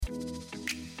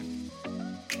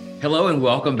Hello and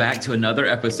welcome back to another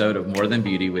episode of More Than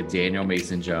Beauty with Daniel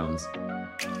Mason Jones.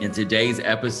 In today's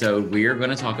episode, we are going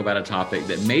to talk about a topic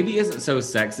that maybe isn't so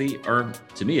sexy, or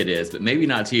to me it is, but maybe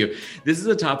not to you. This is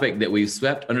a topic that we've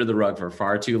swept under the rug for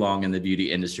far too long in the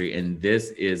beauty industry, and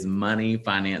this is money,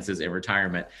 finances, and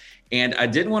retirement. And I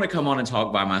didn't want to come on and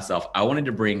talk by myself. I wanted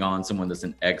to bring on someone that's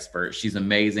an expert. She's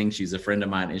amazing. She's a friend of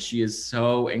mine, and she is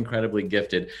so incredibly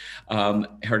gifted.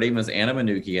 Her name is Anna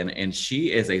Manoukian, and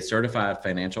she is a certified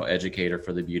financial educator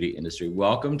for the beauty industry.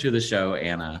 Welcome to the show,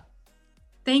 Anna.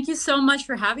 Thank you so much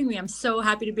for having me. I'm so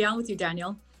happy to be on with you,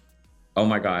 Daniel. Oh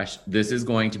my gosh, this is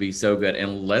going to be so good.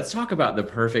 And let's talk about the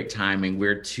perfect timing.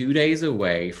 We're 2 days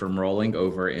away from rolling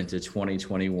over into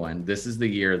 2021. This is the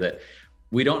year that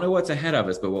we don't know what's ahead of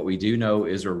us, but what we do know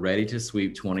is we're ready to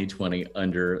sweep 2020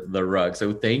 under the rug.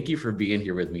 So thank you for being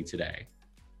here with me today.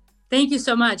 Thank you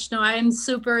so much. No, I am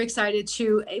super excited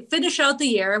to finish out the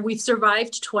year. We've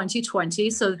survived 2020.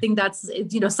 So I think that's,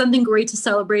 something great to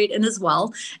celebrate in as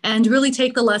well, and really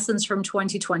take the lessons from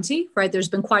 2020, right? There's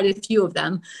been quite a few of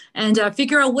them, and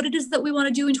figure out what it is that we want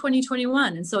to do in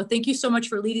 2021. And so thank you so much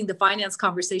for leading the finance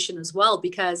conversation as well,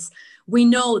 because we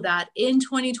know that in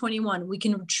 2021, we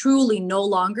can truly no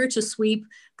longer to sweep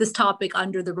this topic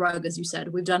under the rug. As you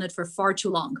said, we've done it for far too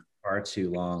long. Far too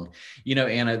long. You know,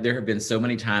 Anna, there have been so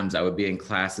many times I would be in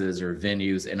classes or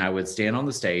venues and I would stand on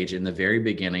the stage. In the very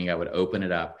beginning, I would open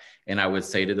it up and I would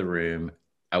say to the room,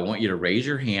 I want you to raise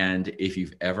your hand if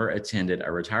you've ever attended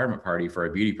a retirement party for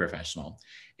a beauty professional.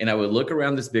 And I would look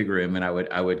around this big room and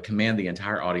I would command the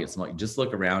entire audience, I'm like, just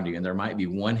look around you. And there might be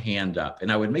one hand up.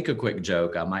 And I would make a quick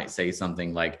joke. I might say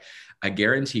something like, I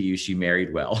guarantee you she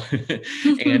married well.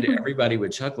 And everybody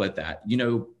would chuckle at that,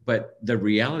 but the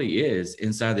reality is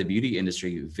inside the beauty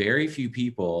industry, very few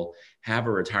people have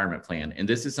a retirement plan. And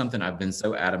this is something I've been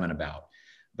so adamant about.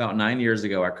 About 9 years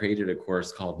ago, I created a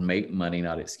course called Make Money,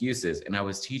 Not Excuses. And I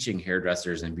was teaching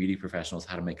hairdressers and beauty professionals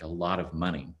how to make a lot of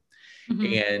money.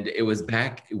 Mm-hmm. And it was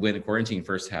back when quarantine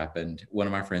first happened. One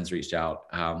of my friends reached out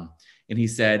and he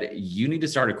said, you need to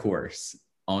start a course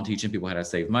on teaching people how to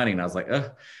save money. And I was like,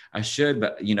 I should,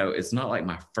 but it's not like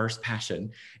my first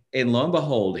passion. And lo and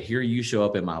behold, here you show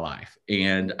up in my life.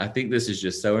 And I think this is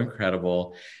just so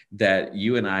incredible that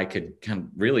you and I could kind of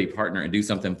really partner and do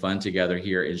something fun together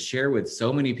here and share with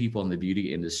so many people in the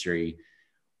beauty industry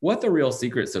what the real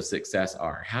secrets of success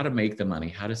are, how to make the money,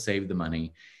 how to save the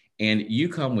money. And you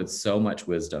come with so much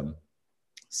wisdom.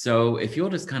 So if you'll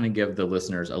just kind of give the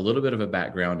listeners a little bit of a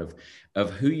background of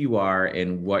who you are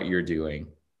and what you're doing.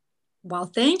 Well,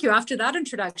 thank you. After that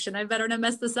introduction, I better not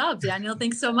mess this up. Daniel,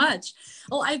 thanks so much.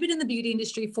 Well, I've been in the beauty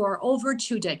industry for over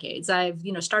 2 decades. I've,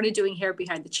 started doing hair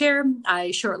behind the chair. I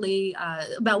shortly,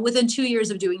 about within 2 years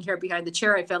of doing hair behind the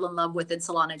chair, I fell in love with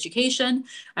in-salon education.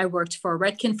 I worked for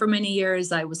Redken for many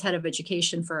years. I was head of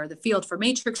education for the field for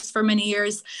Matrix for many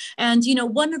years. And,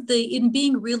 in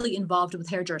being really involved with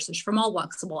hairdressers from all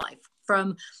walks of life,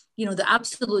 from the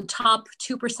absolute top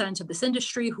 2% of this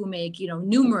industry who make,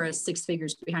 numerous 6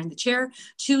 figures behind the chair,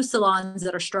 to salons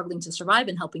that are struggling to survive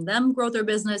and helping them grow their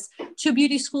business, to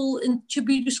beauty school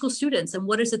students. And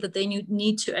what is it that they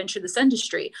need to enter this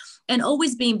industry? And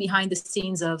always being behind the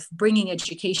scenes of bringing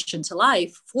education to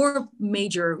life for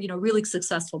major, really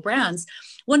successful brands.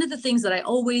 One of the things that I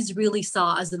always really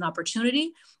saw as an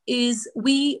opportunity is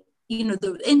the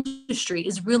industry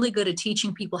is really good at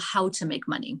teaching people how to make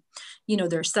money.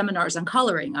 There's seminars on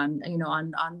coloring, on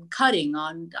cutting,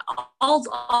 on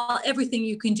all everything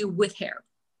you can do with hair.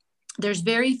 There's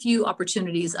very few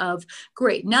opportunities of,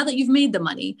 great, now that you've made the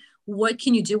money, what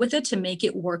can you do with it to make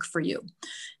it work for you?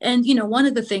 And, one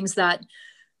of the things that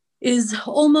is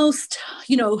almost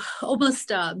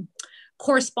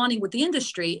corresponding with the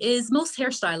industry is most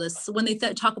hairstylists, when they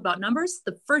talk about numbers,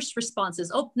 the first response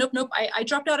is, oh, nope. I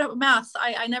dropped out of math.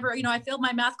 I never, I failed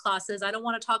my math classes. I don't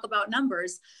want to talk about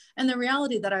numbers. And the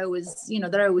reality that I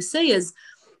always say is,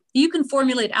 you can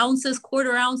formulate ounces,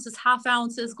 quarter ounces, half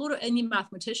ounces, go to any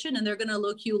mathematician and they're going to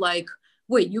look you like,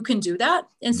 wait, you can do that?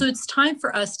 And so it's time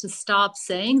for us to stop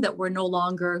saying that we're no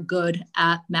longer good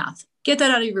at math. Get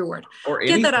that out of your word.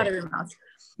 Get that out of your mouth.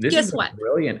 This is a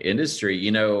brilliant industry.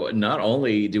 Not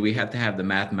only do we have to have the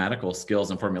mathematical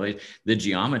skills and formulation, the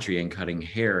geometry in cutting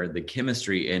hair, the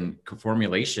chemistry and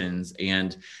formulations,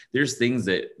 and there's things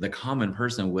that the common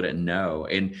person wouldn't know.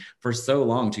 And for so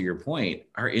long, to your point,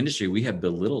 our industry, we have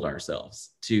belittled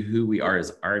ourselves to who we are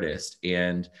as artists.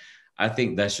 And I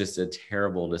think that's just a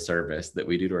terrible disservice that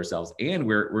we do to ourselves. And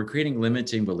we're creating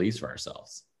limiting beliefs for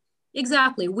ourselves.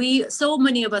 Exactly. So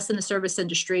many of us in the service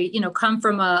industry, come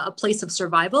from a place of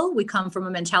survival. We come from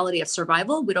a mentality of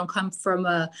survival. We don't come from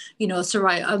a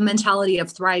mentality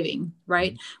of thriving,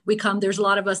 right? There's a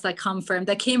lot of us that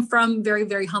came from very,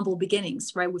 very humble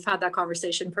beginnings, right? We've had that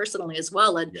conversation personally as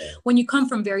well. And when you come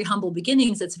from very humble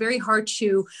beginnings, it's very hard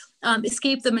to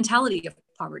escape the mentality of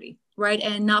poverty, right?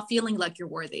 And not feeling like you're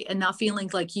worthy and not feeling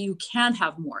like you can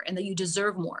have more and that you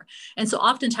deserve more. And so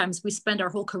oftentimes we spend our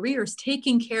whole careers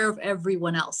taking care of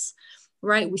everyone else,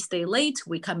 right? We stay late,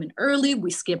 we come in early,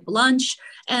 we skip lunch,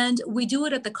 and we do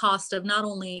it at the cost of not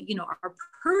only, our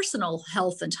personal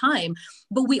health and time,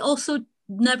 but we also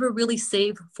never really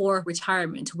save for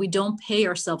retirement. We don't pay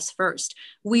ourselves first.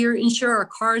 We insure our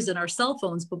cars and our cell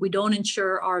phones, but we don't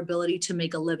insure our ability to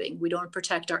make a living. We don't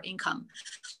protect our income.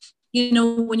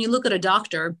 When you look at a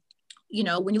doctor,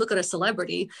 when you look at a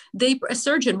celebrity, a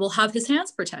surgeon will have his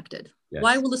hands protected. Yes.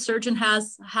 Why will a surgeon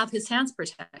have his hands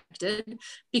protected?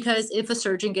 Because if a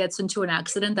surgeon gets into an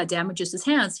accident that damages his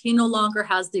hands, he no longer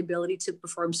has the ability to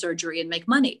perform surgery and make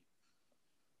money.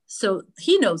 So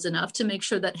he knows enough to make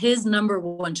sure that his number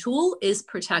one tool is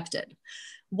protected.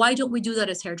 Why don't we do that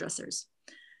as hairdressers?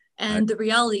 And the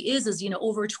reality is,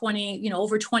 over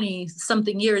 20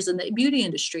 something years in the beauty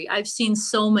industry, I've seen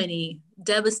so many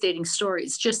devastating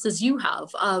stories, just as you have,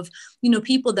 of,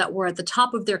 people that were at the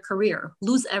top of their career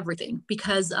lose everything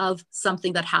because of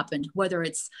something that happened, whether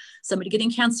it's somebody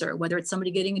getting cancer, whether it's somebody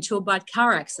getting into a bad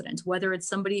car accident, whether it's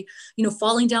somebody,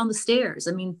 falling down the stairs.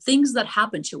 I mean, things that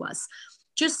happen to us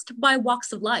just by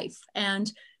walks of life.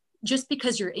 And just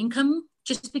because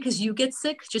you get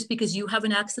sick, just because you have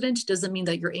an accident, doesn't mean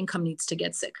that your income needs to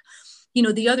get sick.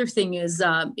 The other thing is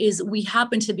we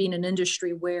happen to be in an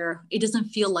industry where it doesn't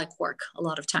feel like work a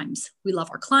lot of times. We love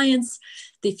our clients.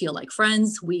 They feel like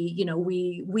friends. We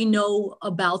know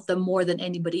about them more than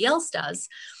anybody else does.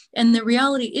 And the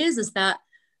reality is that,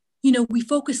 we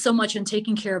focus so much on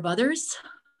taking care of others.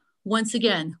 Once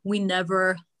again, we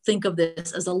never think of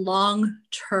this as a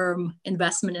long-term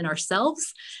investment in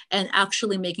ourselves and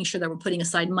actually making sure that we're putting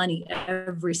aside money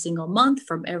every single month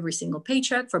from every single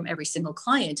paycheck, from every single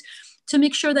client, to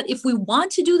make sure that if we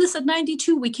want to do this at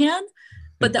 92, we can,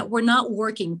 but that we're not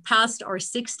working past our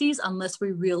 60s unless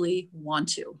we really want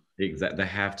to. Exactly. The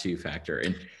have to factor.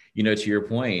 And, to your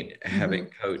point, having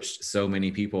coached so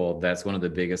many people, that's one of the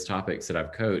biggest topics that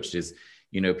I've coached is,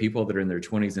 people that are in their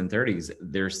 20s and 30s,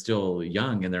 they're still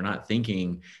young and they're not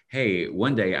thinking, hey,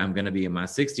 one day I'm going to be in my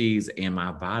 60s and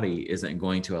my body isn't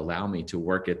going to allow me to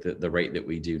work at the rate that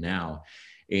we do now.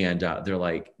 And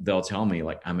they'll tell me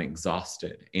like, I'm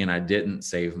exhausted and I didn't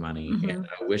save money and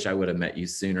I wish I would have met you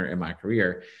sooner in my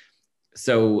career.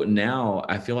 So now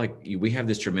I feel like we have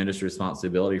this tremendous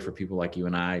responsibility for people like you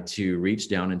and I to reach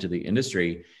down into the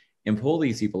industry and pull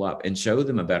these people up and show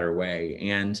them a better way.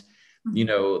 And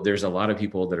there's a lot of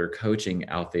people that are coaching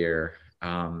out there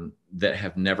that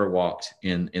have never walked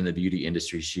in the beauty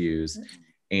industry shoes.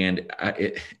 And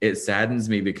it saddens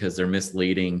me because they're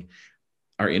misleading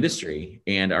our industry,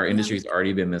 and our industry's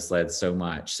already been misled so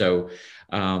much. So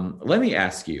let me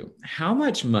ask you, how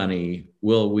much money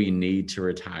will we need to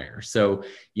retire? So,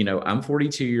 I'm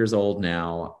 42 years old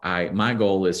now. My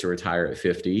goal is to retire at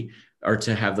 50, or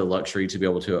to have the luxury to be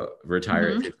able to retire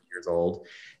at 50 years old.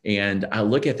 And I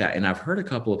look at that and I've heard a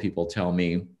couple of people tell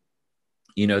me,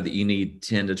 that you need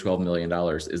 $10 to $12 million.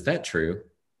 Is that true?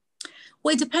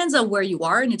 Well, it depends on where you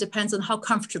are and it depends on how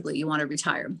comfortably you want to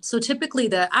retire. So typically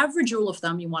the average rule of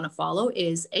thumb you want to follow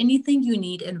is anything you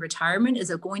need in retirement is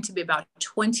going to be about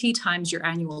 20 times your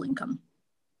annual income.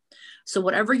 So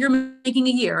whatever you're making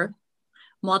a year,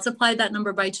 multiply that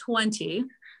number by 20.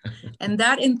 And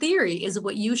that in theory is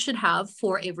what you should have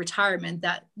for a retirement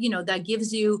that, that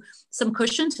gives you some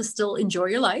cushion to still enjoy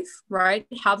your life, right?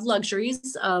 Have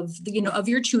luxuries of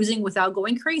your choosing without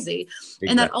going crazy. Exactly.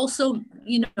 And that also,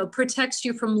 protects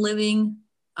you from living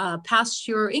past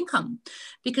your income,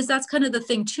 because that's kind of the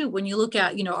thing too. When you look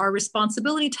at, our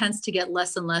responsibility tends to get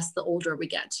less and less the older we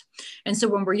get. And so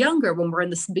when we're younger, when we're in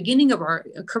the beginning of our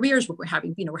careers, when we're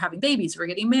having babies, we're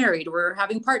getting married, we're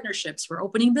having partnerships, we're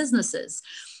opening businesses,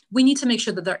 we need to make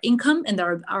sure that their income and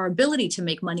our ability to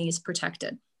make money is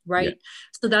protected. Right. Yeah.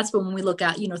 So that's when we look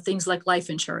at, things like life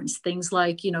insurance, things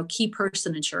like, key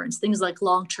person insurance, things like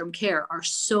long-term care are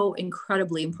so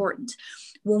incredibly important.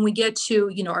 When we get to,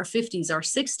 our 50s, our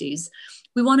 60s,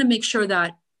 we want to make sure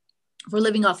that we're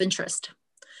living off interest.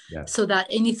 Yeah. So that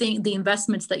the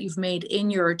investments that you've made in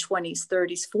your 20s,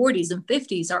 30s, 40s, and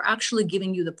 50s are actually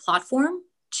giving you the platform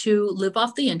to live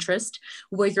off the interest,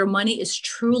 where your money is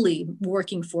truly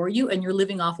working for you and you're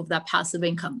living off of that passive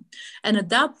income. And at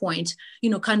that point,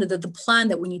 kind of the plan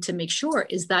that we need to make sure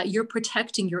is that you're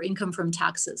protecting your income from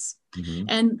taxes. Mm-hmm.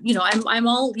 And,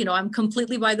 I'm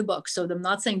completely by the book. So I'm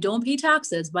not saying don't pay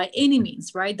taxes by any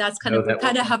means, right? That's we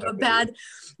kind of have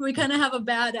a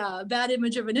bad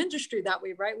image of an industry that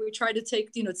way, right? We try to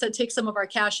take some of our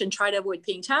cash and try to avoid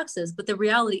paying taxes. But the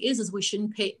reality is we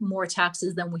shouldn't pay more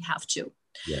taxes than we have to.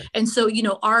 Yeah. And so,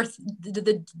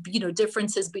 the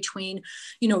differences between,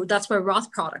 that's why Roth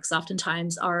products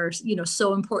oftentimes are,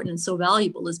 so important and so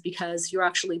valuable, is because you're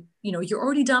actually, you're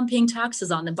already done paying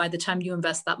taxes on them by the time you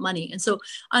invest that money. And so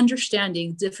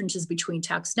understanding differences between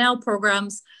tax now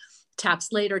programs,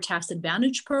 tax later, tax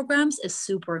advantage programs is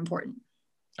super important.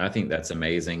 I think that's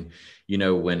amazing.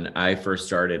 When I first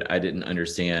started, I didn't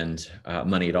understand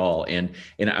money at all. And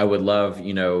I would love,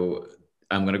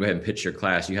 I'm going to go ahead and pitch your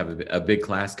class. You have a big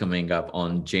class coming up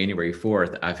on January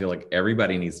 4th. I feel like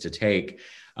everybody needs to take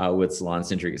with Salon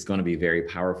Centric. It's going to be very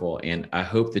powerful. And I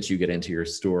hope that you get into your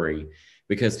story,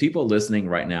 because people listening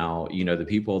right now, the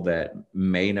people that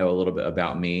may know a little bit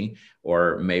about me,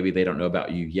 or maybe they don't know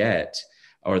about you yet,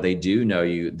 or they do know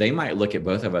you, they might look at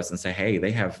both of us and say, hey,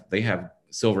 they have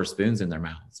silver spoons in their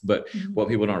mouths. But what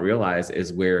people don't realize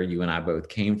is where you and I both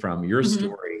came from. Your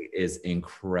story is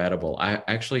incredible. I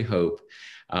actually hope,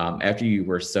 after you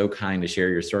were so kind to share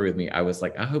your story with me, I was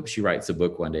like, I hope she writes a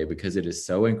book one day, because it is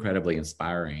so incredibly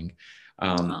inspiring.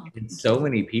 And so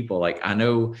many people, like, I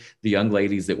know the young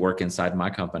ladies that work inside my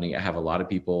company, I have a lot of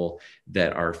people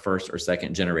that are first or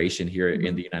second generation here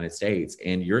in the United States,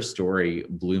 and your story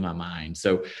blew my mind.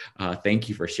 So thank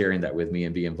you for sharing that with me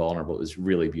and being vulnerable. It was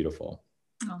really beautiful.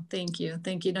 Oh, thank you.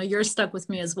 Thank you. No, you're stuck with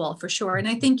me as well, for sure. And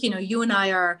I think, you and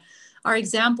I are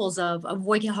examples of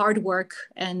what hard work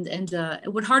and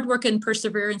what hard work and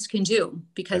perseverance can do,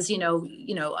 because,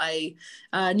 I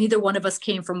neither one of us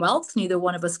came from wealth. Neither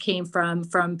one of us came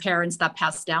from parents that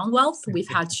passed down wealth. We've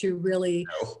had to really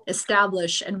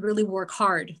establish and really work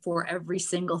hard for every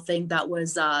single thing that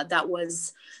we've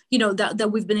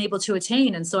been able to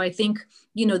attain. And so I think,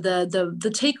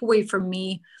 the takeaway for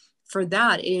me for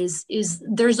that is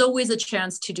there's always a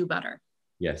chance to do better.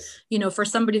 Yes. For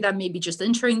somebody that may be just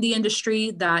entering the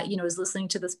industry, that, is listening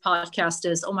to this podcast,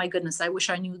 is, oh my goodness, I wish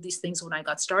I knew these things when I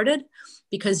got started,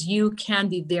 because you can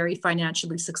be very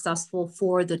financially successful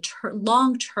for the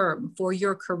long term for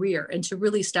your career and to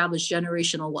really establish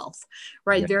generational wealth,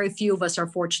 right? Yeah. Very few of us are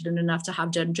fortunate enough to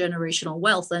have generational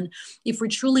wealth. And if we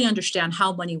truly understand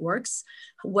how money works,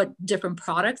 what different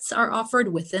products are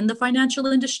offered within the financial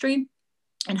industry,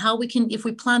 and how we can, if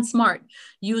we plan smart,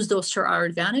 use those to our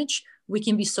advantage, we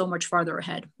can be so much farther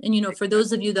ahead. And, for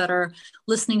those of you that are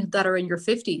listening, that are in your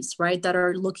 50s, right, that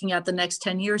are looking at the next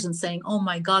 10 years and saying, oh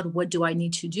my God, what do I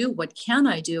need to do? What can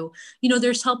I do?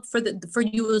 There's help for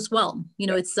you as well.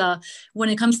 It's when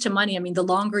it comes to money, the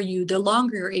longer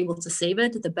you're able to save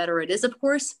it, the better it is, of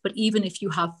course. But even if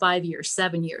you have 5 years,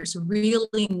 7 years,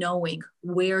 really knowing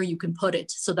where you can put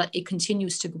it so that it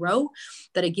continues to grow,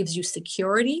 that it gives you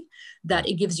security, that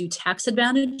it gives you tax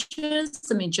advantages.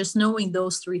 Just knowing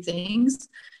those three things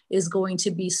is going to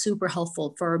be super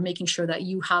helpful for making sure that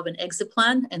you have an exit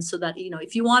plan. And so that,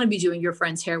 if you want to be doing your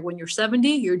friend's hair when you're 70,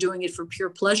 you're doing it for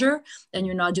pure pleasure and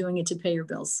you're not doing it to pay your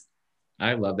bills.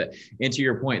 I love that. And to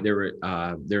your point,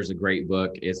 there's a great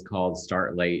book. It's called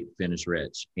Start Late, Finish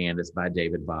Rich. And it's by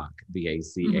David Bach,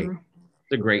 B-A-C-A. Mm-hmm.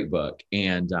 It's a great book.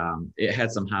 And it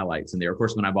had some highlights in there. Of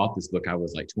course, when I bought this book, I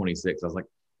was like 26. I was like,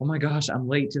 oh my gosh, I'm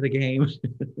late to the game.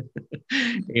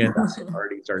 And I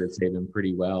already started saving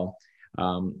pretty well.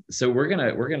 So we're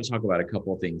gonna talk about a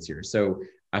couple of things here. So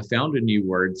I found a new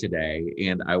word today,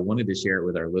 and I wanted to share it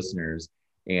with our listeners.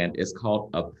 And it's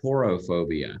called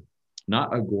aporophobia,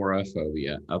 not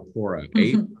agoraphobia. Aporo,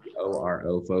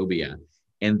 A-O-R-O-phobia.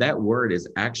 And that word is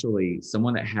actually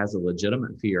someone that has a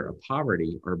legitimate fear of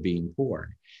poverty or being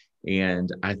poor.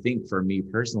 And I think for me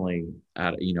personally,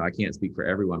 I can't speak for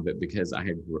everyone, but because I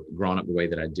had grown up the way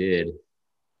that I did,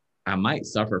 I might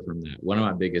suffer from that. One of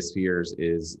my biggest fears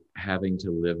is having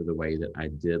to live the way that I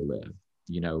did live,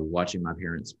 watching my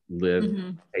parents live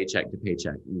paycheck to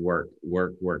paycheck, work,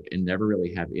 and never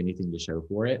really have anything to show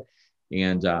for it.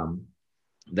 And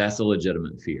that's a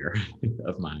legitimate fear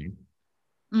of mine.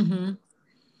 Mm-hmm.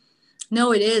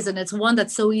 No, it is. And it's one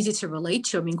that's so easy to relate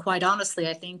to. Quite honestly,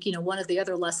 I think, one of the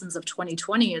other lessons of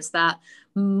 2020 is that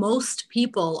most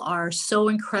people are so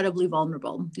incredibly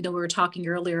vulnerable. We were talking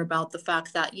earlier about the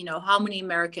fact that, how many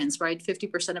Americans, right?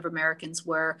 50% of Americans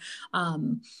were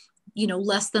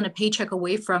less than a paycheck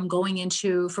away from going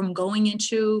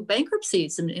into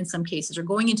bankruptcies in some cases, or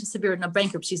going into severe, now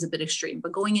bankruptcy is a bit extreme,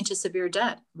 but going into severe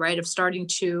debt, right? Of starting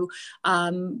to,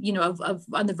 of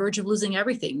on the verge of losing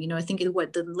everything. I think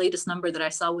the latest number that I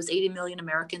saw was 80 million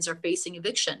Americans are facing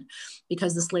eviction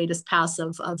because this latest pass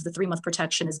of the 3-month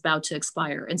protection is about to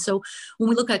expire. And so when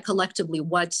we look at collectively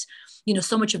what,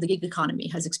 so much of the gig economy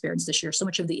has experienced this year, so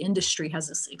much of the industry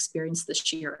has experienced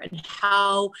this year, and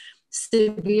how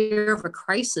severe of a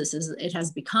crisis it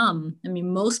has become. I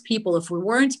mean, most people, if we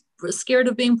weren't scared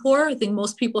of being poor, I think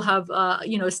most people have,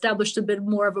 established a bit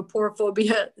more of a poor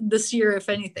phobia this year, if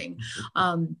anything.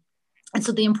 And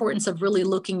so the importance of really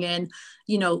looking in,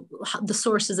 the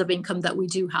sources of income that we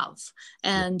do have,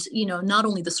 and, not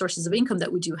only the sources of income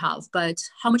that we do have, but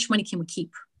how much money can we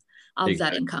keep of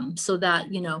that income, so that,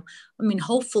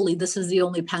 hopefully this is the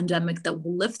only pandemic that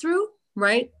we'll live through,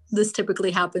 right? This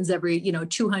typically happens every,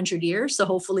 200 years. So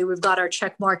hopefully we've got our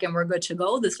check mark and we're good to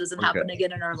go. This doesn't happen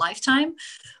again in our lifetime.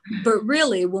 But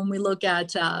really, when we look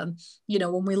at,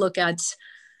 when we look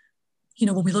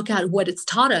at what it's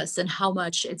taught us and how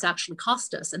much it's actually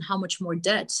cost us and how much more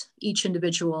debt each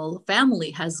individual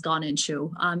family has gone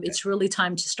into, it's really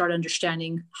time to start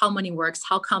understanding how money works,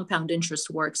 how compound interest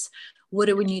works. What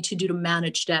do we need to do to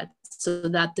manage debt so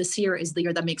that this year is the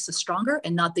year that makes us stronger,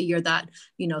 and not the year that,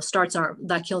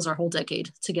 that kills our whole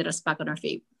decade to get us back on our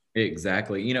feet.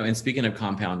 Exactly. And speaking of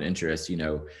compound interest,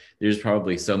 there's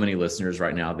probably so many listeners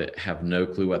right now that have no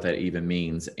clue what that even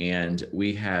means. And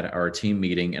we had our team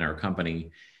meeting in our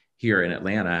company here in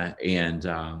Atlanta, and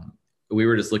we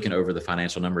were just looking over the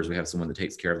financial numbers. We have someone that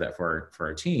takes care of that for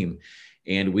our team.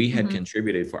 And we had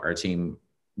contributed for our team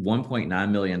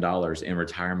 $1.9 million in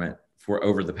retirement for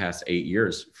over the past 8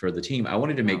 years for the team. I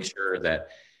wanted to make sure that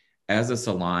as a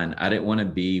salon, I didn't want to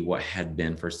be what had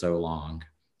been for so long.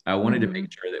 I wanted to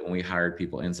make sure that when we hired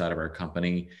people inside of our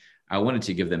company, I wanted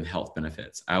to give them health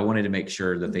benefits. I wanted to make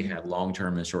sure that they had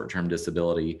long-term and short-term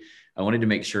disability. I wanted to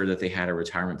make sure that they had a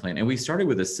retirement plan. And we started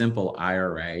with a simple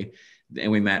IRA,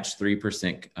 and we matched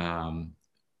 3%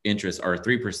 interest, or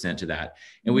 3% to that.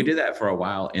 And we did that for a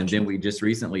while. And then we just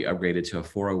recently upgraded to a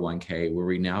 401k, where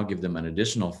we now give them an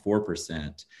additional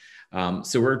 4%.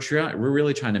 So we're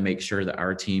really trying to make sure that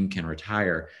our team can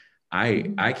retire.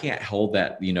 I can't hold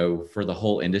that, for the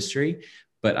whole industry,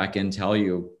 but I can tell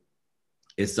you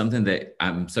it's something that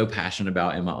I'm so passionate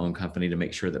about in my own company, to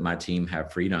make sure that my team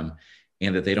have freedom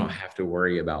and that they don't have to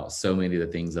worry about so many of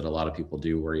the things that a lot of people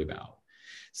do worry about.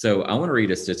 So I want to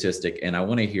read a statistic, and I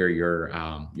want to hear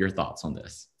your thoughts on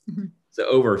this. So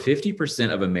over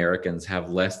 50% of Americans have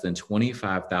less than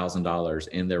 $25,000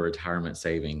 in their retirement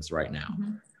savings right now.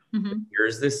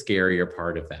 Here's the scarier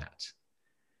part of that.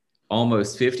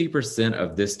 Almost 50%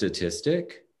 of this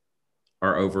statistic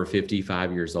are over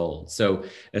 55 years old. So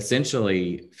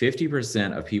essentially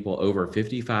 50% of people over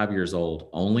 55 years old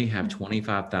only have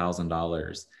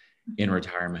 $25,000 in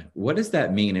retirement. What does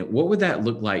that mean? And what would that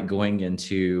look like going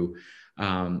into,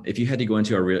 if you had to go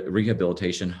into a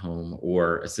rehabilitation home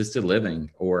or assisted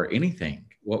living or anything?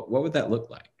 What would that look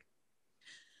like?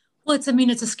 Well, it's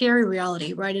a scary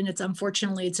reality, right? And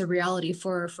unfortunately, it's a reality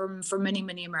for many,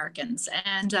 many Americans.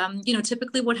 And,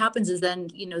 typically what happens is then,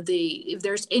 if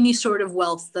there's any sort of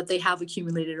wealth that they have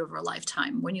accumulated over a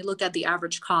lifetime, when you look at the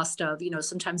average cost of,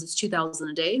 sometimes it's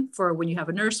 $2,000 a day for when you have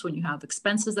a nurse, when you have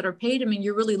expenses that are paid. I mean,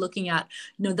 you're really looking at,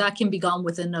 that can be gone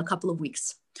within a couple of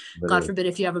weeks. God forbid,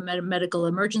 if you have a medical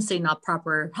emergency, not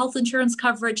proper health insurance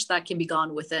coverage, that can be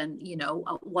gone within,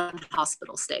 one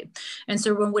hospital stay. And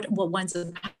so what winds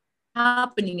up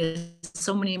happening is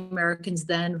so many Americans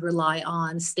then rely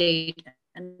on state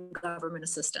and government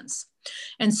assistance.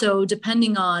 And so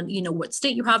depending on, what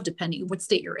state you have, what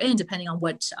state you're in, depending on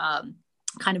what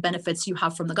kind of benefits you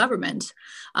have from the government,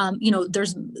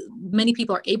 there's many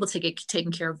people are able to get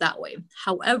taken care of that way.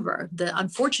 However, the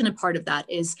unfortunate part of that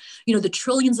is, the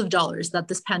trillions of dollars that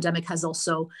this pandemic has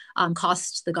also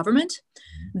cost the government,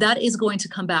 that is going to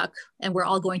come back, and we're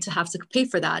all going to have to pay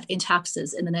for that in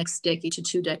taxes in the next decade to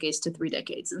 2 decades to 3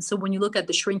 decades. And so when you look at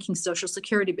the shrinking Social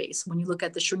Security base, when you look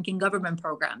at the shrinking government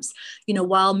programs,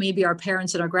 while maybe our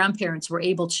parents and our grandparents were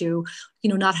able to,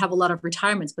 not have a lot of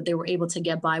retirements, but they were able to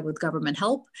get by with government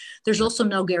help, there's also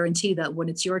no guarantee that when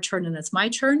it's your turn and it's my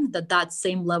turn, that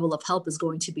same level of help is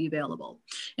going to be available.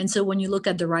 And so when you look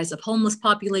at the rise of homeless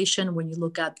population, when you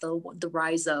look at the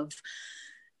rise of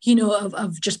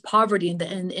just poverty in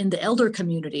the elder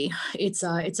community, it's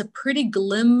a pretty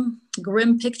grim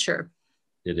picture.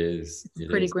 It is. It's a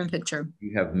pretty grim picture.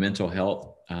 You have mental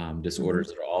health disorders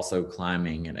that are also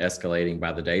climbing and escalating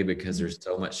by the day because there's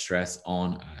so much stress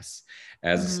on us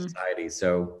as a society.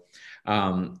 So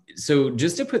So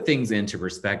just to put things into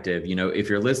perspective, if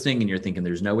you're listening and you're thinking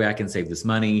there's no way I can save this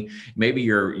money, maybe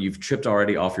you've tripped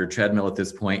already off your treadmill at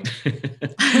this point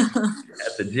at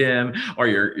the gym, or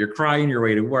you're crying your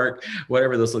way to work,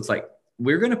 whatever this looks like.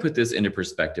 We're going to put this into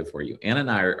perspective for you. Anna and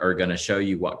I are going to show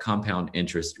you what compound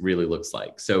interest really looks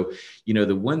like. So,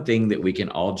 the one thing that we can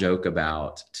all joke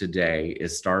about today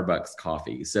is Starbucks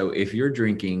coffee. So if you're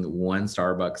drinking one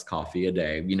Starbucks coffee a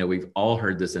day, we've all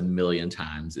heard this a million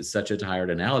times. It's such a tired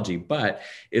analogy, but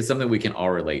it's something we can all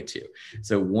relate to.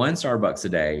 So one Starbucks a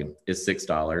day is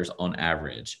 $6 on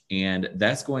average, and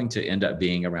that's going to end up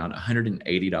being around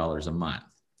 $180 a month.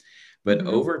 But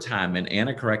over time, and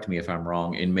Anna, correct me if I'm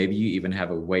wrong, and maybe you even have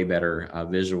a way better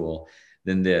visual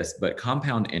than this, but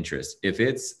compound interest, if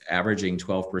it's averaging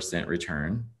 12%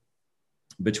 return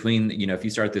between, if you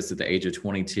start this at the age of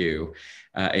 22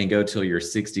 and go till you're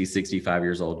 60, 65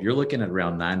 years old, you're looking at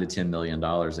around $9 to $10 million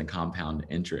in compound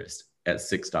interest at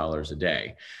 $6 a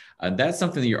day. That's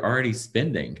something that you're already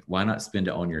spending. Why not spend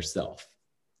it on yourself?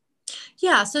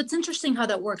 Yeah, so it's interesting how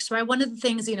that works, right? One of the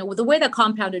things, the way that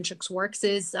compound interest works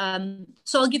is, so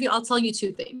I'll tell you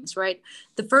two things, right?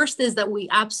 The first is that we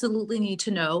absolutely need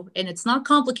to know, and it's not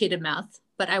complicated math,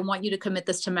 but I want you to commit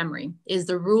this to memory, is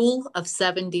the rule of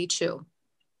 72.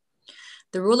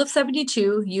 The rule of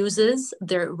 72 uses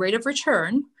the rate of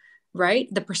return, right?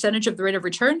 The percentage of the rate of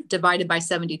return divided by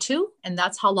 72, and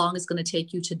that's how long it's going to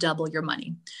take you to double your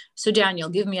money. So Daniel,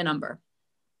 give me a number.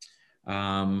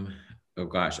 Oh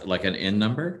gosh, like an N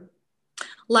number?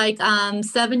 Like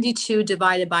 72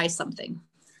 divided by something.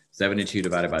 72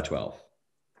 divided by 12.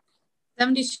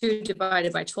 72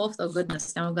 divided by 12. Oh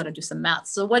goodness, now I've got to do some math.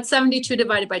 So what's 72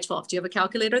 divided by 12? Do you have a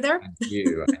calculator there? I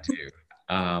do.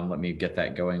 Let me get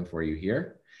that going for you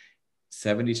here.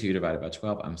 72 divided by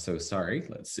 12. I'm so sorry.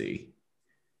 Let's see.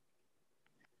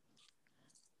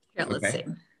 Here, let's see.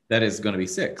 That is going to be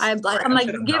 6. I'm like,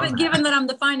 given that I'm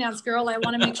the finance girl, I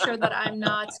want to make sure that I'm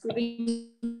not giving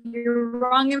you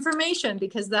wrong information,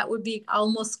 because that would be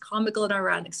almost comical and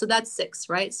ironic. So that's 6,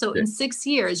 right? So in 6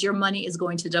 years, your money is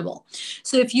going to double.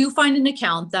 So if you find an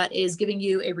account that is giving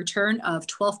you a return of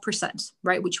 12%,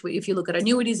 right? Which if you look at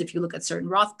annuities, if you look at certain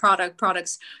Roth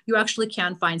products, you actually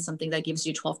can find something that gives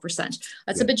you 12%.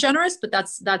 That's a bit generous, but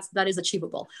that is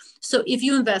achievable. So if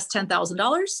you invest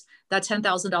 $10,000, that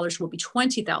 $10,000 will be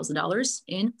 $20,000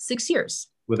 in 6 years.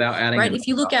 Without adding, right? If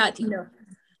you look at,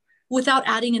 without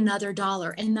adding another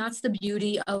dollar. And that's the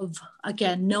beauty of,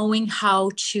 again, knowing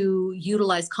how to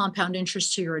utilize compound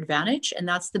interest to your advantage. And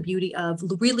that's the beauty of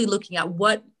really looking at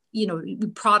what,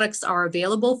 products are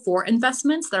available for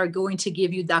investments that are going to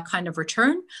give you that kind of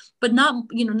return, but not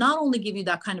only give you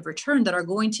that kind of return, that are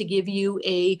going to give you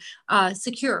a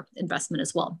secure investment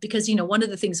as well. Because, one of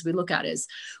the things we look at is,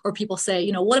 or people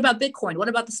say, what about Bitcoin? What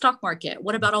about the stock market?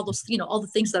 What about all those, all the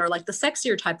things that are like the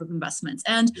sexier type of investments?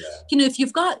 And,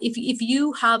 if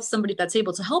you have somebody that's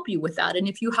able to help you with that, and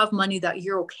if you have money that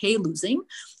you're okay losing,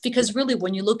 because really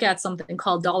when you look at something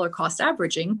called dollar cost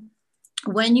averaging,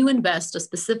 when you invest a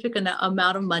specific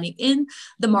amount of money in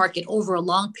the market over a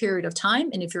long period of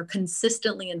time, and if you're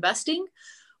consistently investing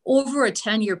over a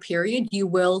 10-year period, you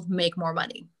will make more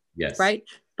money. Yes. Right.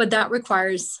 But that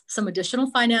requires some additional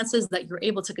finances that you're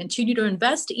able to continue to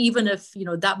invest, even if,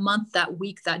 that month, that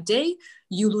week, that day,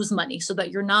 you lose money, so that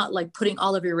you're not like putting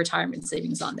all of your retirement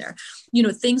savings on there.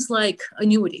 Things like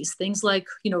annuities, things like,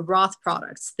 Roth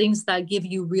products, things that give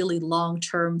you really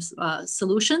long-term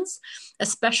solutions,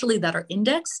 especially that are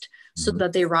indexed, so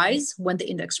that they rise when the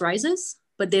index rises,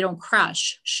 but they don't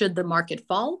crash should the market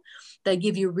fall. That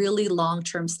give you really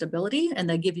long-term stability, and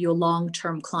that give you a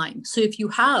long-term climb. So if you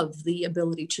have the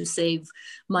ability to save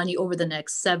money over the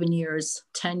next 7 years,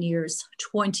 10 years,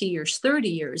 20 years, 30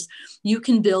 years, you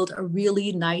can build a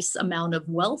really nice amount of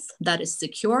wealth that is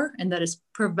secure and that is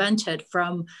prevented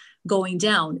from going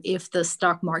down if the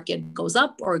stock market goes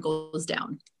up or goes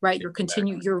down, right?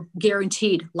 You're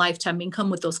guaranteed lifetime income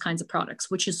with those kinds of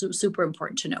products, which is super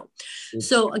important to know.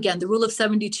 So again, the rule of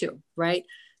 72, right?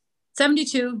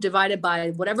 72 divided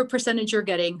by whatever percentage you're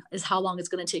getting is how long it's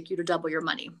going to take you to double your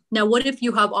money. Now, what if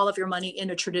you have all of your money in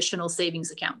a traditional savings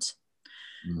account?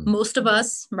 Most of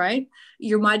us, right?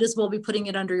 You might as well be putting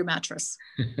it under your mattress.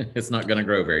 It's not going to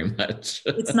grow very much.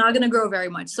 It's not going to grow very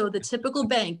much. So the typical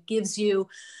bank gives you,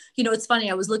 it's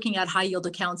funny. I was looking at high yield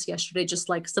accounts yesterday, just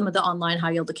like some of the online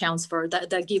high yield accounts for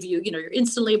that give you, you're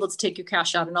instantly able to take your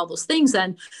cash out and all those things.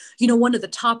 And, one of the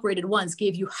top rated ones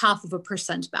gave you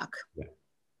 0.5% back. Yeah.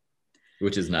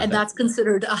 Which is nothing. And that's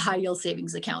considered a high yield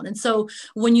savings account. And so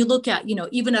when you look at,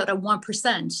 even at a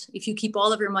 1%, if you keep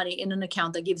all of your money in an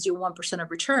account that gives you 1% of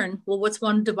return, well, what's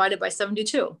 1 divided by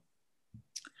 72?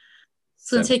 It's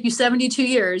going to take you 72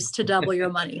 years to double your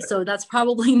money. So that's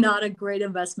probably not a great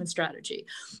investment strategy.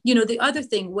 You know, the other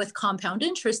thing with compound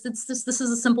interest, this is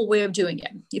a simple way of doing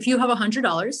it. If you have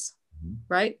 $100,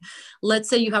 right? Let's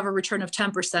say you have a return of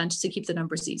 10% to keep the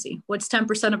numbers easy. What's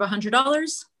 10% of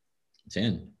 $100?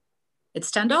 10. It's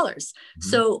 $10.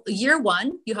 So year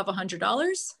one, you have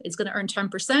 $100. It's going to earn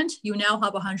 10%. You now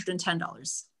have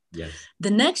 $110. Yes.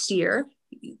 The next year,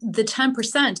 the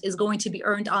 10% is going to be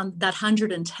earned on that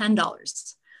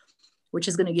 $110, which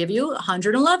is going to give you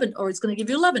 111, or it's going to give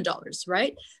you $11,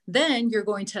 right? Then you're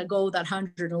going to go that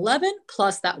 111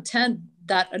 plus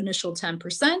that initial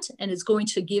 10%, and it's going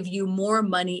to give you more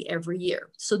money every year.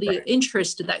 So the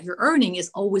interest that you're earning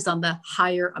is always on the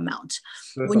higher amount.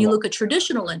 When you look at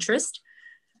traditional interest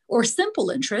or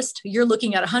simple interest, you're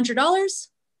looking at $100,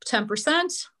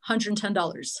 10%,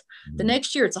 $110. The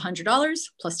next year it's $100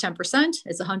 plus 10%.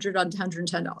 It's $100 on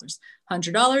 $110.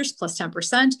 $100 plus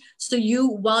 10%. So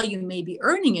while you may be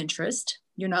earning interest,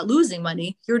 you're not losing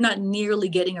money. You're not nearly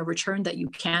getting a return that you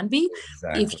can be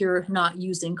if you're not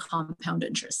using compound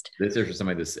interest. This is for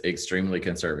somebody that's extremely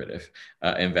conservative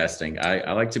investing.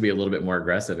 I like to be a little bit more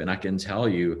aggressive, and I can tell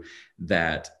you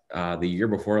that the year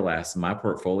before last, my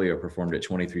portfolio performed at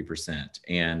 23%,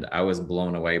 and I was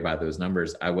blown away by those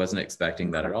numbers. I wasn't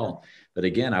expecting that at all. But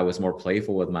again, I was more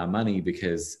playful with my money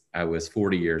because I was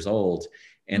 40 years old,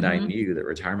 and I knew that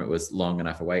retirement was long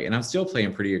enough away. And I'm still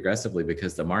playing pretty aggressively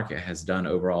because the market has done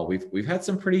overall. We've had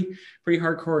some pretty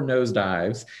hardcore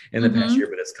nosedives in the past year,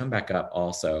 but it's come back up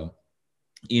also.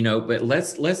 You know, but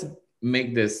let's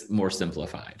make this more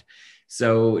simplified.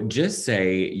 So just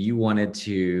say you wanted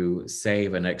to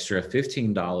save an extra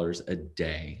 $15 a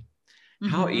day.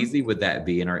 How easy would that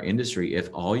be in our industry if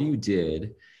all you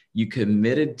did, you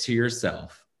committed to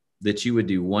yourself that you would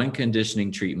do one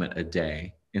conditioning treatment a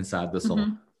day inside the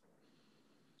salon?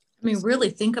 I mean, really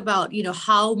think about,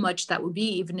 how much that would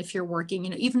be, even if you're working,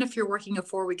 even if you're working a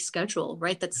 4-week schedule,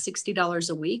 right? That's $60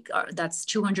 a week. That's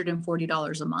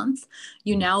 $240 a month.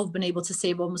 You now have been able to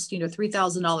save almost,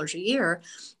 $3,000 a year.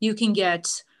 You can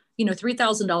get,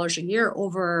 $3,000 a year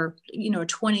over, a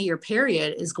 20-year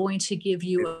period is going to give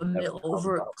you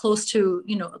close to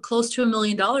 $1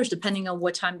 million, depending on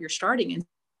what time you're starting. And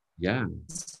yeah.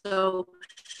 So,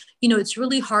 it's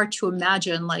really hard to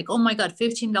imagine like, oh my God,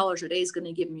 $15 a day is going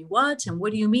to give me what? And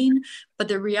what do you mean? But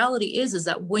the reality is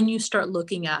that when you start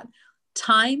looking at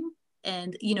time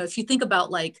and, if you think about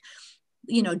like,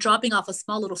 dropping off a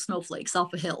small little snowflakes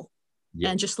off a hill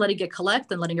and just letting it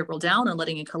collect and letting it roll down and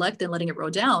letting it collect and letting it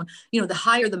roll down, the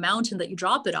higher the mountain that you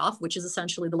drop it off, which is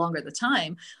essentially the longer the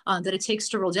time that it takes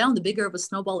to roll down, the bigger of a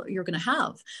snowball you're going to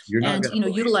have.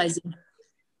 Utilizing.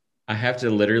 I have to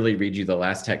literally read you the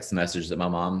last text message that my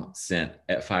mom sent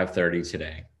at 5:30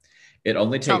 today. It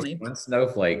only takes one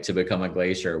snowflake to become a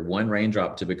glacier, one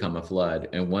raindrop to become a flood,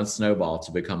 and one snowball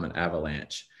to become an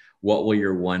avalanche. What will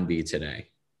your one be today?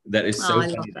 That is so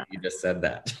funny that you just said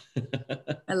that.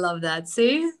 I love that.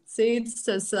 See, it's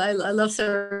just, I love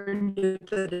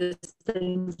serendipitous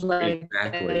things like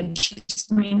that. It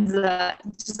just means that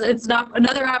it's not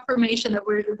another affirmation that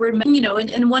we're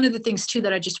and one of the things too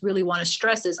that I just really want to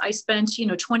stress is I spent,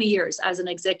 20 years as an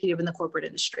executive in the corporate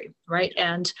industry, right?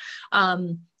 And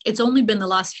it's only been the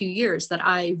last few years that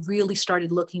I really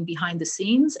started looking behind the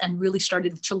scenes and really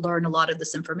started to learn a lot of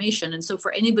this information. And so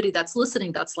for anybody that's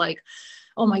listening, that's like,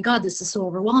 oh my God, this is so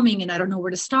overwhelming and I don't know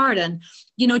where to start. And,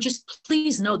 just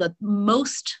please know that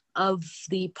most of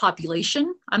the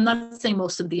population, I'm not saying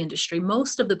most of the industry,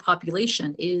 most of the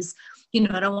population is,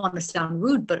 I don't want to sound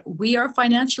rude, but we are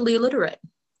financially illiterate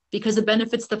because it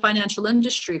benefits the financial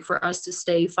industry for us to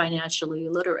stay financially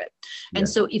illiterate. And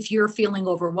so if you're feeling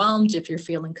overwhelmed, if you're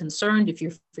feeling concerned, if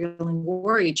you're feeling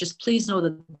worried, just please know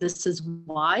that this is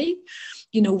why,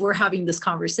 we're having this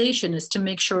conversation, is to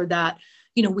make sure that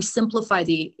we simplify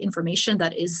the information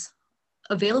that is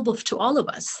available to all of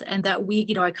us. And that we,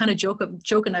 I kind of joke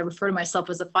and I refer to myself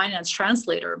as a finance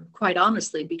translator, quite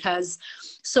honestly, because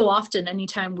so often,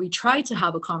 anytime we try to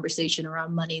have a conversation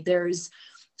around money, there's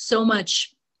so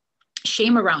much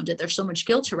shame around it. There's so much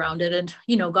guilt around it. And,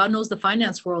 God knows the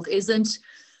finance world isn't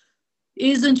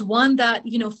one that,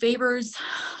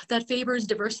 favors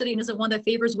diversity and isn't one that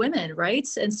favors women. Right.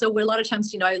 And so a lot of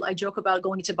times, I joke about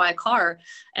going to buy a car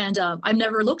and I'm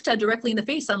never looked at directly in the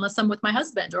face unless I'm with my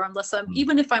husband or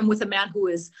even if I'm with a man who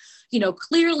is,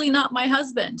 clearly not my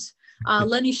husband.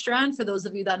 Lenny Strand, for those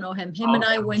of you that know him, and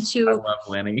I went to, I love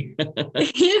Lenny.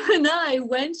 him and I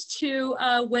went to,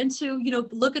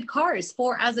 look at cars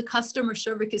as a customer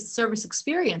service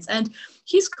experience. And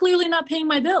he's clearly not paying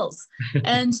my bills.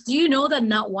 And do you know that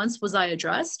not once was I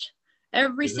addressed?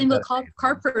 Every single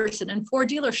car person in 4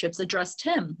 dealerships addressed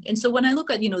him. And so when I look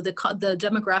at, you know, the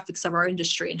demographics of our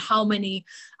industry and how many,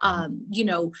 you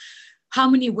know, how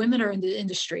many women are in the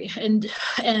industry, and,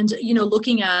 you know,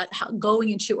 looking at how going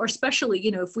into, or especially,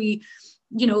 you know, if we,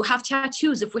 you know, have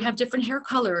tattoos, if we have different hair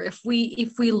color, if we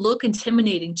look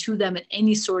intimidating to them in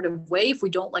any sort of way, if we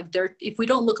don't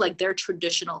look like their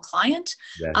traditional client,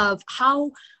 of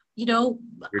how, you know,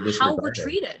 how we're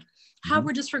treated, how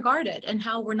we're disregarded, and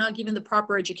how we're not given the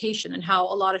proper education, and how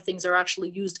a lot of things are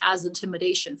actually used as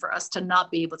intimidation for us to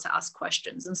not be able to ask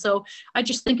questions. And so I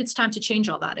just think it's time to change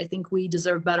all that. I think we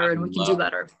deserve better, and we can do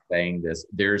better. Saying this,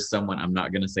 there's someone, I'm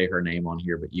not going to say her name on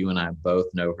here, but you and I both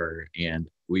know her, and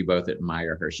we both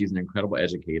admire her. She's an incredible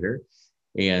educator.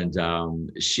 And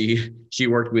she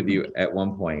worked with you at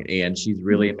one point, and she's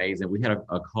really amazing. We had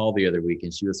a call the other week,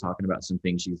 and she was talking about some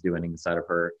things she's doing inside of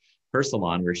her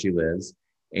salon where she lives,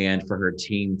 and for her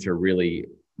team to really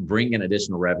bring in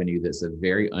additional revenue that's a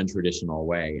very untraditional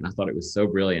way. And I thought it was so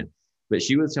brilliant. But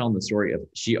she was telling the story of,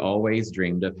 she always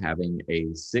dreamed of having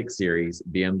a 6 Series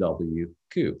BMW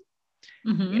coupe.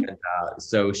 And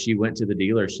so she went to the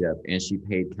dealership and she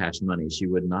paid cash money. She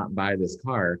would not buy this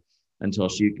car until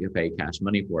she could pay cash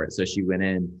money for it. So she went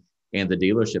in, and the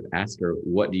dealership asked her,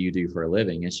 "What do you do for a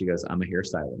living?" And she goes, "I'm a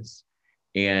hairstylist."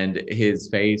 And his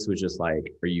face was just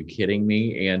like, "Are you kidding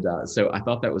me?" And so I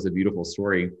thought that was a beautiful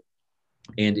story.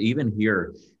 And even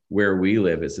here where we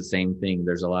live, it's the same thing.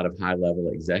 There's a lot of high-level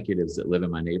executives that live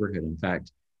in my neighborhood. In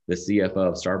fact, the CFO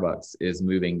of Starbucks is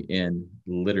moving in,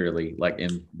 literally, like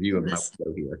in view of my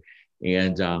window here.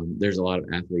 And there's a lot of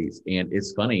athletes. And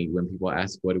it's funny when people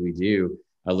ask, what do we do?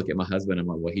 I look at my husband, I'm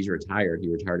like, well, he's retired. He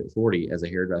retired at 40 as a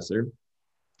hairdresser.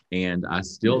 And I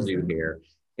still do hair.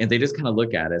 And they just kind of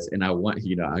look at us, and I want,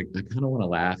 you know, I kind of want to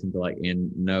laugh and be like,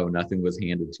 and no, nothing was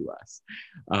handed to us.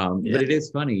 But it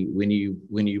is funny when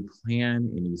you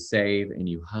plan and you save and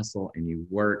you hustle and you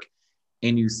work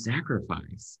and you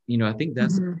sacrifice. You know, I think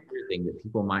that's the thing that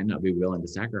people might not be willing to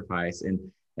sacrifice. And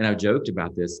I've joked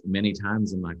about this many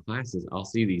times in my classes. I'll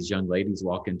see these young ladies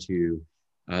walk into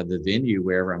the venue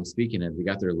wherever I'm speaking, and they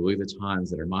got their Louis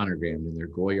Vuittons that are monogrammed, and their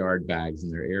Goyard bags,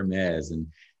 and their Hermes, and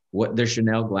their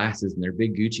Chanel glasses, and their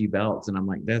big Gucci belts. And I'm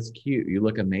like, that's cute. You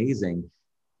look amazing.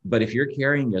 But if you're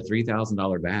carrying a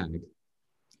 $3,000 bag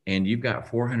and you've got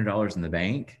 $400 in the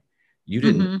bank, you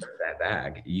didn't put that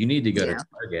bag. You need to go to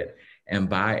Target and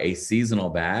buy a seasonal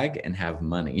bag and have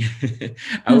money.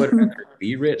 I would rather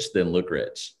be rich than look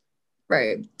rich.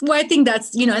 Right. Well, I think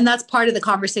that's, you know, and that's part of the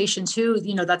conversation too,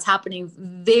 you know, that's happening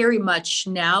very much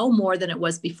now more than it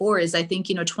was before. Is I think,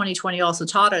 you know, 2020 also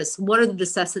taught us what are the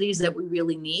necessities that we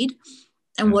really need,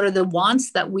 and what are the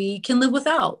wants that we can live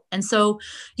without. And so,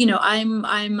 you know,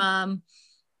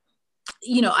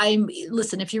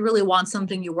 listen, if you really want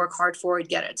something, you work hard for it,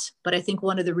 get it. But I think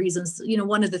one of the reasons, you know,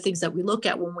 one of the things that we look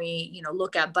at when we, you know,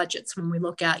 look at budgets, when we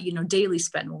look at, you know, daily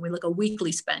spend, when we look at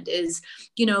weekly spend is,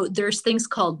 you know, there's things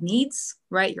called needs,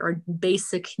 right? Or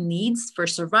basic needs for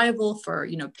survival, for,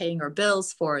 you know, paying our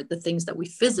bills, for the things that we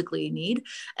physically need.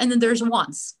 And then there's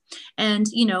wants. And,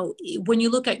 you know, when you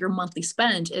look at your monthly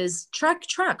spend is track,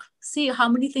 see how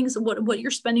many things, what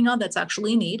you're spending on that's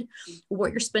actually a need,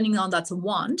 what you're spending on that's a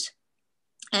want.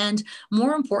 And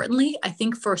more importantly, I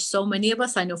think for so many of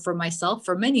us, I know for myself,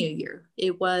 for many a year,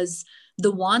 it was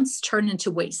the wants turned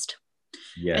into waste.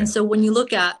 Yeah. And so when you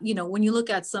look at, you know,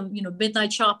 some, you know,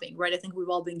 midnight shopping, right? I think we've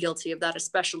all been guilty of that,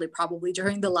 especially probably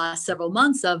during the last several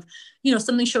months of, you know,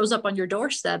 something shows up on your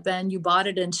doorstep and you bought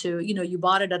it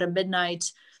at a midnight,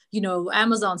 you know,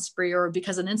 Amazon spree, or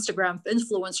because an Instagram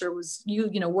influencer was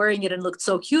you know, wearing it and looked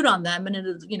so cute on them. And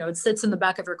it, you know, it sits in the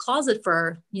back of your closet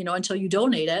for, you know, until you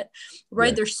donate it, right?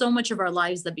 Yeah. There's so much of our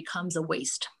lives that becomes a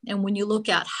waste. And when you look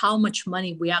at how much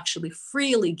money we actually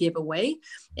freely give away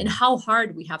and how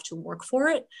hard we have to work for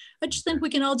it, I just think we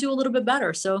can all do a little bit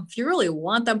better. So if you really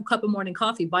want that cup of morning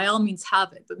coffee, by all means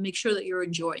have it, but make sure that you're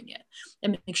enjoying it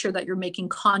and make sure that you're making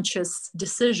conscious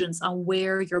decisions on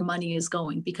where your money is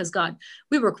going, because God,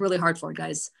 we work really hard for it,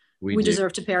 guys. We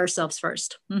deserve to pay ourselves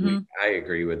first. I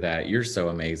agree with that. You're so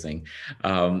amazing.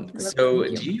 So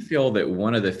do you feel that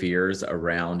one of the fears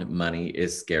around money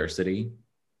is scarcity?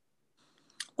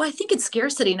 Well, I think it's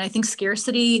scarcity. And I think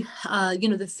scarcity, you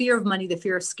know, the fear of money, the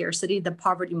fear of scarcity, the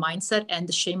poverty mindset, and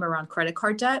the shame around credit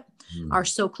card debt are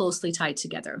so closely tied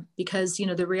together. Because, you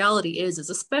know, the reality is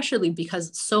especially because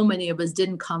so many of us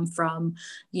didn't come from,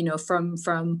 you know, from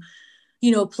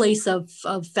place of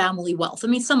family wealth. I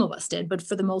mean, some of us did, but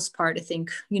for the most part, I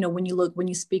think, when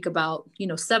you speak about,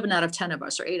 7 out of 10 of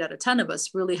us or 8 out of 10 of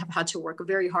us really have had to work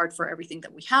very hard for everything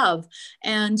that we have.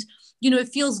 And, it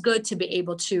feels good to be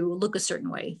able to look a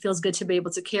certain way. It feels good to be able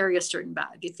to carry a certain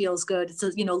bag. It feels good. It's a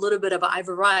little bit of I've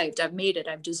arrived, I've made it.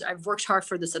 I've worked hard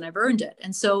for this and I've earned it.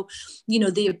 And so,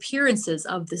 the appearances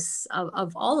of this,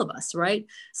 of all of us, right?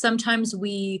 Sometimes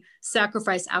we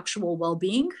sacrifice actual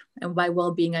well-being. And by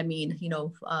well-being, I mean,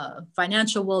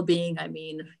 financial well-being. I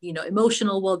mean,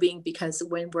 emotional well-being, because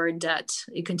when we're in debt,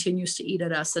 it continues to eat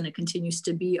at us and it continues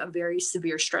to be a very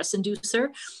severe stress inducer.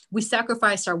 We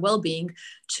sacrifice our well-being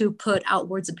to put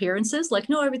outwards appearances like,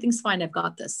 no, everything's fine. I've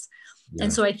got this. Yeah.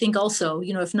 And so I think also,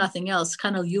 if nothing else,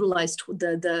 kind of utilize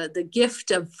the gift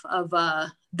of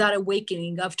that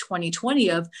awakening of 2020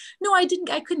 of, no, I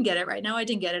couldn't get it right now. I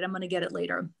didn't get it. I'm going to get it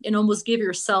later. And almost give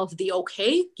yourself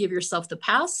give yourself the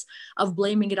pass of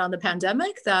blaming it on the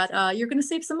pandemic, that you're going to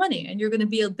save some money and you're going to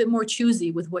be a bit more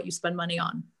choosy with what you spend money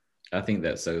on. I think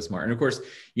that's so smart. And of course,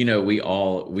 we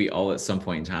all at some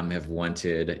point in time have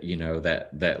wanted,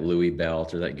 that Louis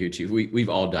belt or that Gucci. We've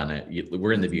all done it.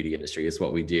 We're in the beauty industry. It's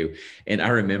what we do. And I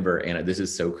remember, and this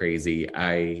is so crazy,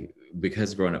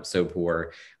 because growing up so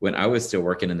poor, when I was still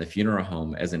working in the funeral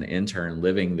home as an intern,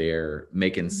 living there,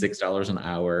 making $6 an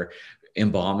hour,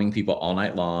 embalming people all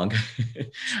night long,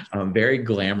 very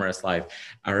glamorous life.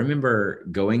 I remember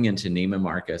going into Neiman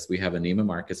Marcus. We have a Neiman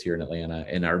Marcus here in Atlanta.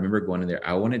 And I remember going in there.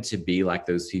 I wanted to be like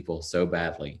those people so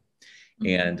badly.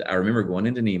 And I remember going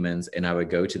into Neiman's and I would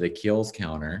go to the Kiehl's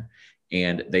counter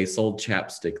and they sold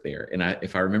chapstick there. And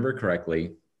if I remember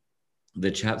correctly, the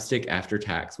chapstick after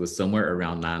tax was somewhere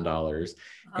around $9.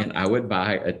 And I would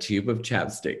buy a tube of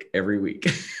chapstick every week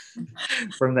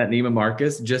from that Neiman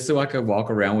Marcus, just so I could walk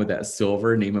around with that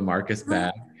silver Neiman Marcus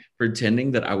bag,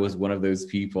 pretending that I was one of those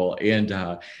people. And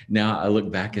now I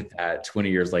look back at that 20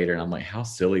 years later and I'm like, how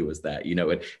silly was that?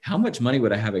 And how much money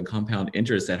would I have in compound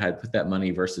interest that had put that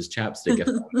money versus chapstick if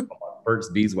I was Burt's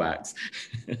Beeswax?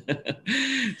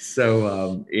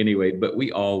 So anyway, but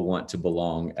we all want to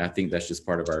belong. I think that's just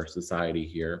part of our society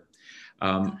here.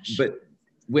 But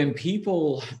when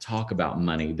people talk about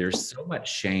money, there's so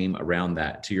much shame around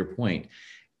that. To your point,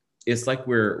 it's like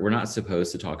we're not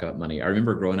supposed to talk about money. I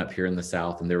remember growing up here in the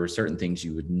South, and there were certain things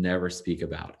you would never speak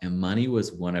about, and money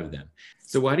was one of them.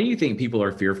 So why do you think people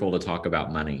are fearful to talk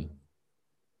about money?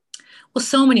 Well,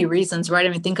 so many reasons, right? I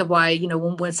mean, think of why,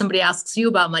 when somebody asks you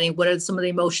about money, what are some of the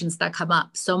emotions that come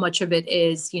up? So much of it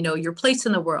is, your place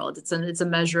in the world. It's a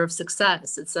measure of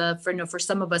success. It's for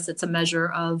some of us, it's a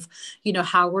measure of,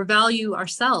 how we value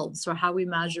ourselves, or how we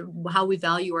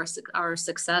value our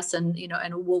success and,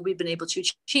 and what we've been able to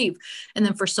achieve. And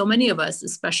then for so many of us,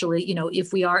 especially,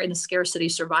 if we are in a scarcity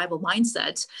survival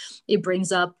mindset, it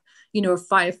brings up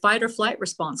fight or flight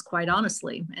response, quite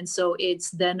honestly. And so it's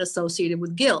then associated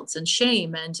with guilt and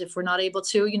shame. And if we're not able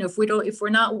to, if we're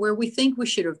not where we think we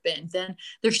should have been, then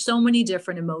there's so many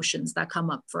different emotions that come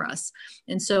up for us.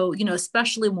 And so,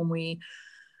 especially when we,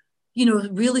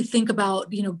 really think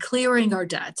about, clearing our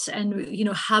debts and,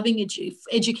 having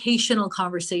educational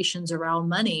conversations around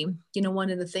money, one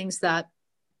of the things that,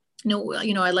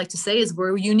 I like to say is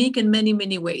we're unique in many,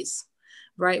 many ways.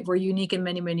 Right? We're unique in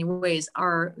many, many ways.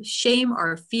 Our shame,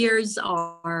 our fears,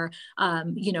 our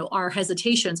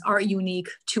hesitations are unique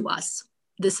to us.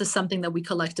 This is something that we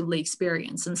collectively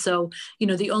experience. And so,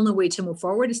 the only way to move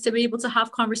forward is to be able to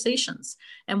have conversations.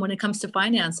 And when it comes to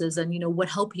finances and, what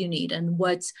help you need and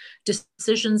what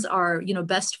decisions are,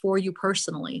 best for you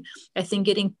personally, I think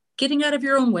getting out of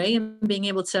your own way and being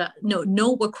able to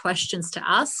know what questions to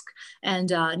ask and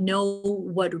know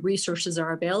what resources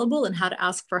are available and how to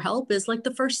ask for help is like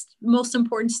the first most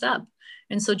important step.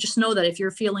 And so just know that if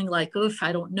you're feeling like, oh,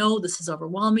 I don't know, this is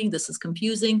overwhelming, this is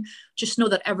confusing, just know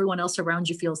that everyone else around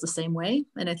you feels the same way.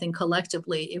 And I think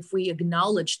collectively, if we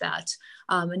acknowledge that,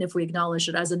 and if we acknowledge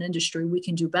that as an industry, we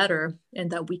can do better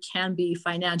and that we can be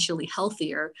financially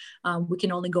healthier, we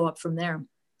can only go up from there.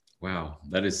 Wow,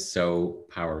 that is so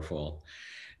powerful.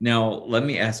 Now, let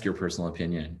me ask your personal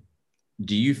opinion.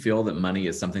 Do you feel that money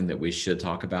is something that we should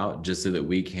talk about just so that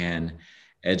we can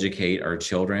educate our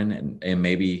children? And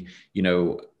maybe,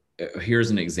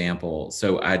 here's an example.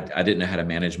 So I didn't know how to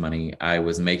manage money. I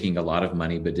was making a lot of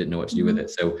money, but didn't know what to do with it.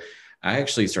 So I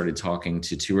actually started talking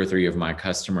to 2 or 3 of my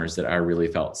customers that I really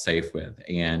felt safe with.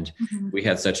 And we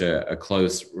had such a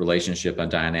close relationship, a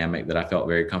dynamic that I felt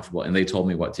very comfortable. And they told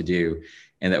me what to do.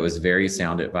 And that was very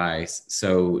sound advice.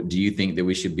 So do you think that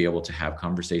we should be able to have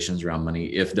conversations around money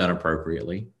if done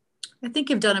appropriately? I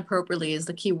think if done appropriately is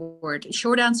the key word.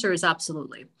 Short answer is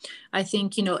absolutely. I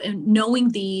think, and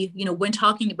knowing when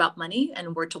talking about money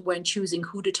and when choosing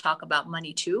who to talk about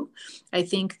money to, I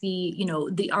think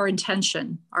our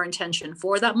intention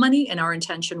for that money and our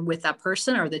intention with that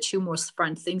person are the two most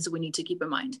front things that we need to keep in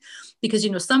mind. Because,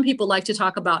 some people like to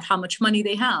talk about how much money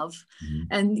they have. Mm-hmm.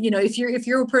 And, if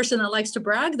you're a person that likes to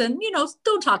brag, then,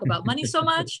 don't talk about money so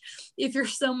much. If you're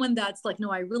someone that's like,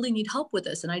 no, I really need help with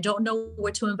this and I don't know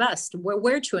what to invest,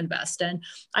 where to invest, and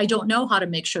I don't know how to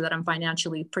make sure that I'm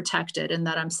financially protected and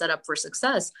that I'm set up for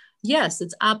success. Yes,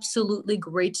 it's absolutely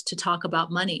great to talk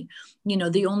about money.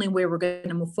 The only way we're going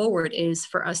to move forward is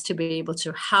for us to be able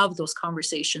to have those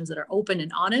conversations that are open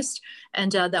and honest,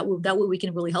 and that way we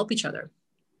can really help each other.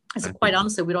 As quite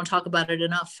honestly, we don't talk about it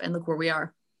enough, and look where we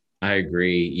are. I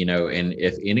agree. And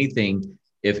if anything,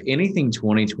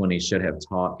 2020 should have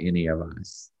taught any of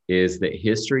us is that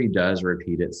history does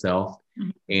repeat itself. Mm-hmm.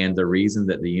 And the reason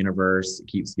that the universe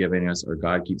keeps giving us, or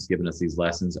God keeps giving us these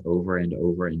lessons over and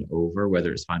over and over,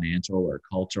 whether it's financial or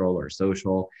cultural or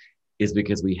social, is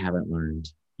because we haven't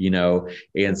learned,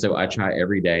 And so I try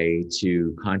every day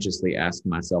to consciously ask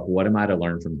myself, what am I to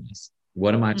learn from this?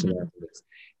 What am I to learn from this?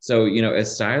 So,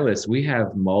 as stylists, we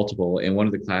have multiple in one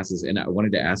of the classes, and I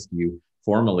wanted to ask you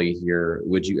formally here,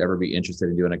 would you ever be interested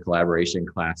in doing a collaboration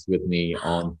class with me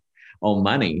on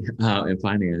money and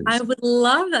finance? I would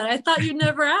love that. I thought you'd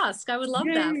never ask. I would love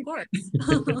that, of course.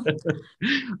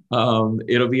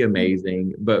 It'll be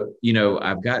amazing. But,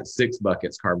 I've got 6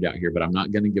 buckets carved out here, but I'm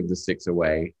not going to give the 6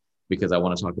 away because I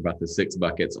want to talk about the 6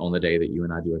 buckets on the day that you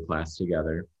and I do a class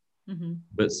together. Mm-hmm.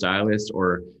 But stylist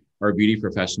or beauty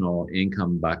professional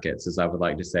income buckets, as I would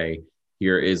like to say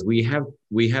here, is we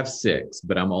have 6,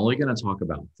 but I'm only going to talk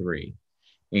about 3.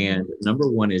 And number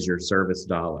 1 is your service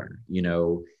dollar.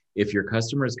 If your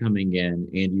customer is coming in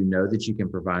and you know that you can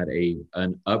provide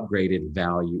an upgraded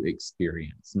value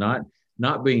experience,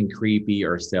 not being creepy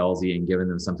or salesy and giving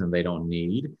them something they don't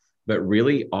need, but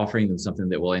really offering them something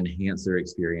that will enhance their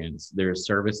experience. There's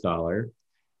service dollar,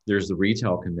 there's the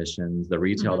retail commissions, the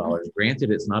retail dollars.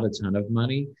 Granted, it's not a ton of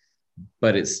money,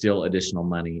 but it's still additional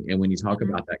money. And when you talk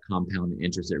about that compound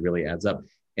interest, it really adds up.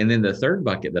 And then the third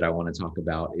bucket that I want to talk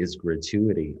about is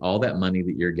gratuity, all that money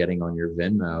that you're getting on your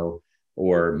Venmo,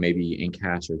 or maybe in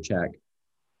cash or check.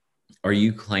 Are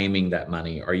you claiming that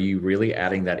money? Are you really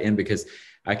adding that in? Because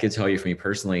I could tell you for me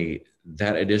personally,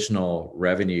 that additional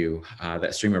revenue,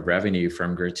 that stream of revenue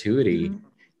from gratuity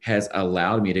has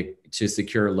allowed me to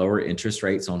secure lower interest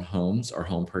rates on homes or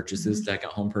home purchases, second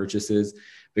home purchases,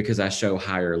 because I show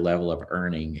higher level of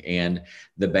earning. And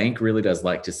the bank really does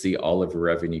like to see all of your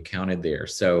revenue counted there.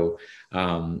 So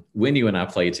when you and I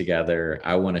play together,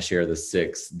 I want to share the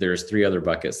 6. There's 3 other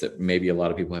buckets that maybe a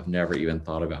lot of people have never even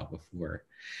thought about before.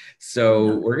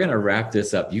 So we're going to wrap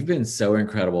this up. You've been so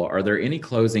incredible. Are there any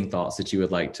closing thoughts that you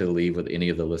would like to leave with any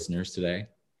of the listeners today?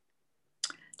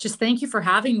 Just thank you for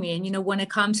having me. And, when it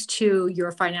comes to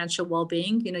your financial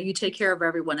well-being, you take care of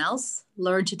everyone else.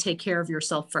 Learn to take care of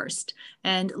yourself first,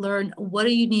 and learn what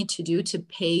do you need to do to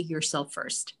pay yourself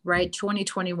first, right?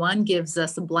 2021 gives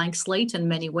us a blank slate in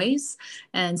many ways.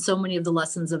 And so many of the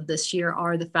lessons of this year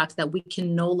are the fact that we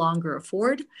can no longer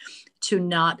afford to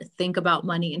not think about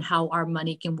money and how our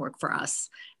money can work for us.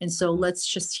 And so let's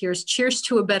just cheers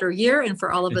to a better year, and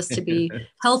for all of us to be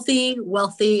healthy,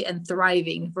 wealthy, and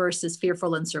thriving versus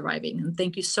fearful and surviving. And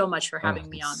thank you so much for having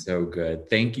me on. So good.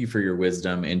 Thank you for your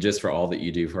wisdom and just for all that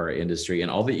you do for our industry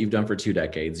and all that you've done for 2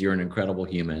 decades. You're an incredible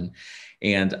human.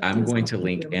 And I'm going to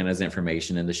link Anna's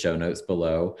information in the show notes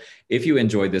below. If you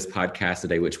enjoyed this podcast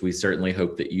today, which we certainly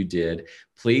hope that you did,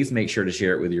 please make sure to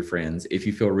share it with your friends. If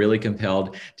you feel really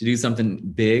compelled to do something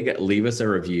big, leave us a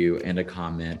review and a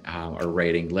comment or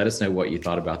rating. Let us know what you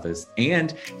thought about this,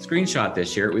 and screenshot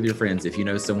this, share it with your friends. If you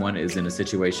know someone is in a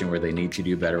situation where they need to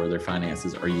do better with their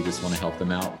finances, or you just want to help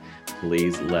them out,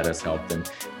 please let us help them.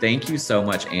 Thank you so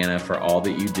much, Anna, for all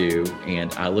that you do.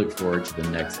 And I look forward to the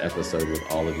next episode with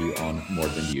all of you on More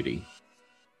Than Beauty.